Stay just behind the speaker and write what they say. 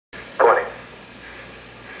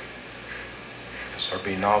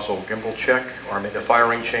SRB nozzle gimbal check. Arming the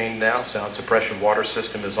firing chain now. Sound suppression water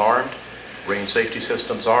system is armed. Range safety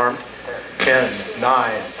systems armed. 10,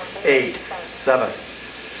 9, 8, 7,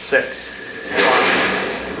 6,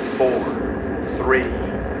 5, 4, 3,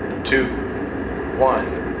 2, 1,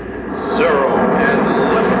 0. And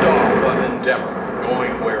liftoff of Endeavour,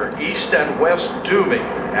 going where east and west do meet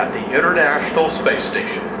at the International Space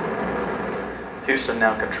Station. Houston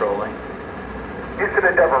now controlling. Houston,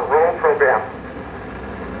 Endeavour, roll program.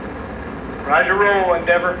 Roger, roll,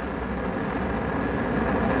 Endeavour.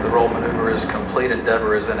 The roll maneuver is complete.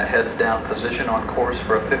 Endeavour is in a heads-down position on course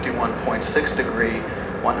for a 51.6 degree,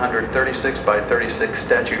 136 by 36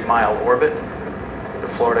 statute mile orbit. The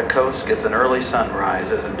Florida coast gets an early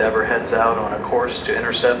sunrise as Endeavour heads out on a course to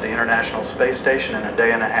intercept the International Space Station in a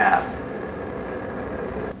day and a half.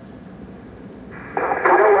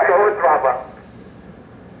 Go Bravo.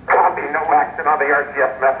 Copy, no action on the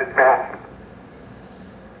RGS message match.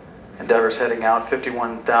 Endeavour's heading out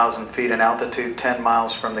 51,000 feet in altitude, 10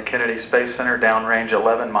 miles from the Kennedy Space Center, downrange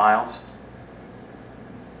 11 miles.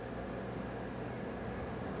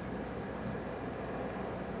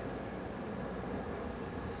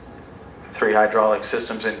 Three hydraulic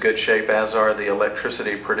systems in good shape, as are the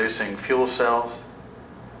electricity producing fuel cells.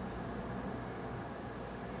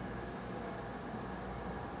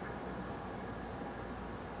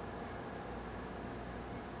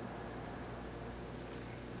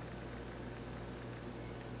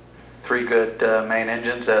 Three good main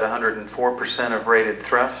engines at 104% of rated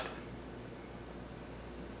thrust.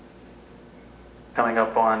 Coming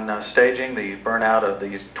up on staging, the burnout of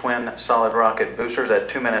these twin solid rocket boosters at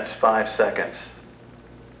 2 minutes 5 seconds.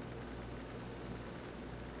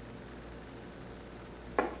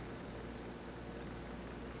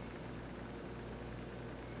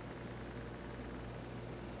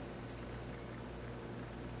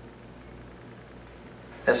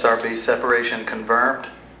 SRB separation confirmed.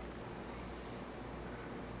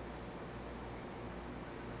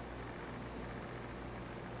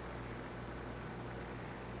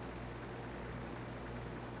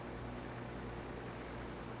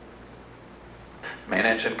 Main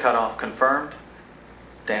engine cutoff confirmed.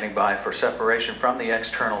 Standing by for separation from the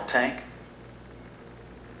external tank.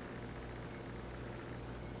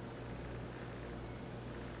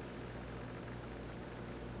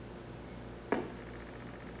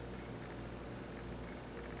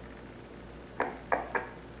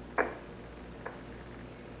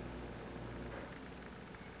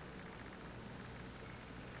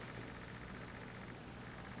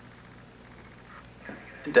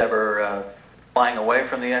 Endeavour flying away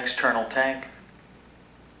from the external tank.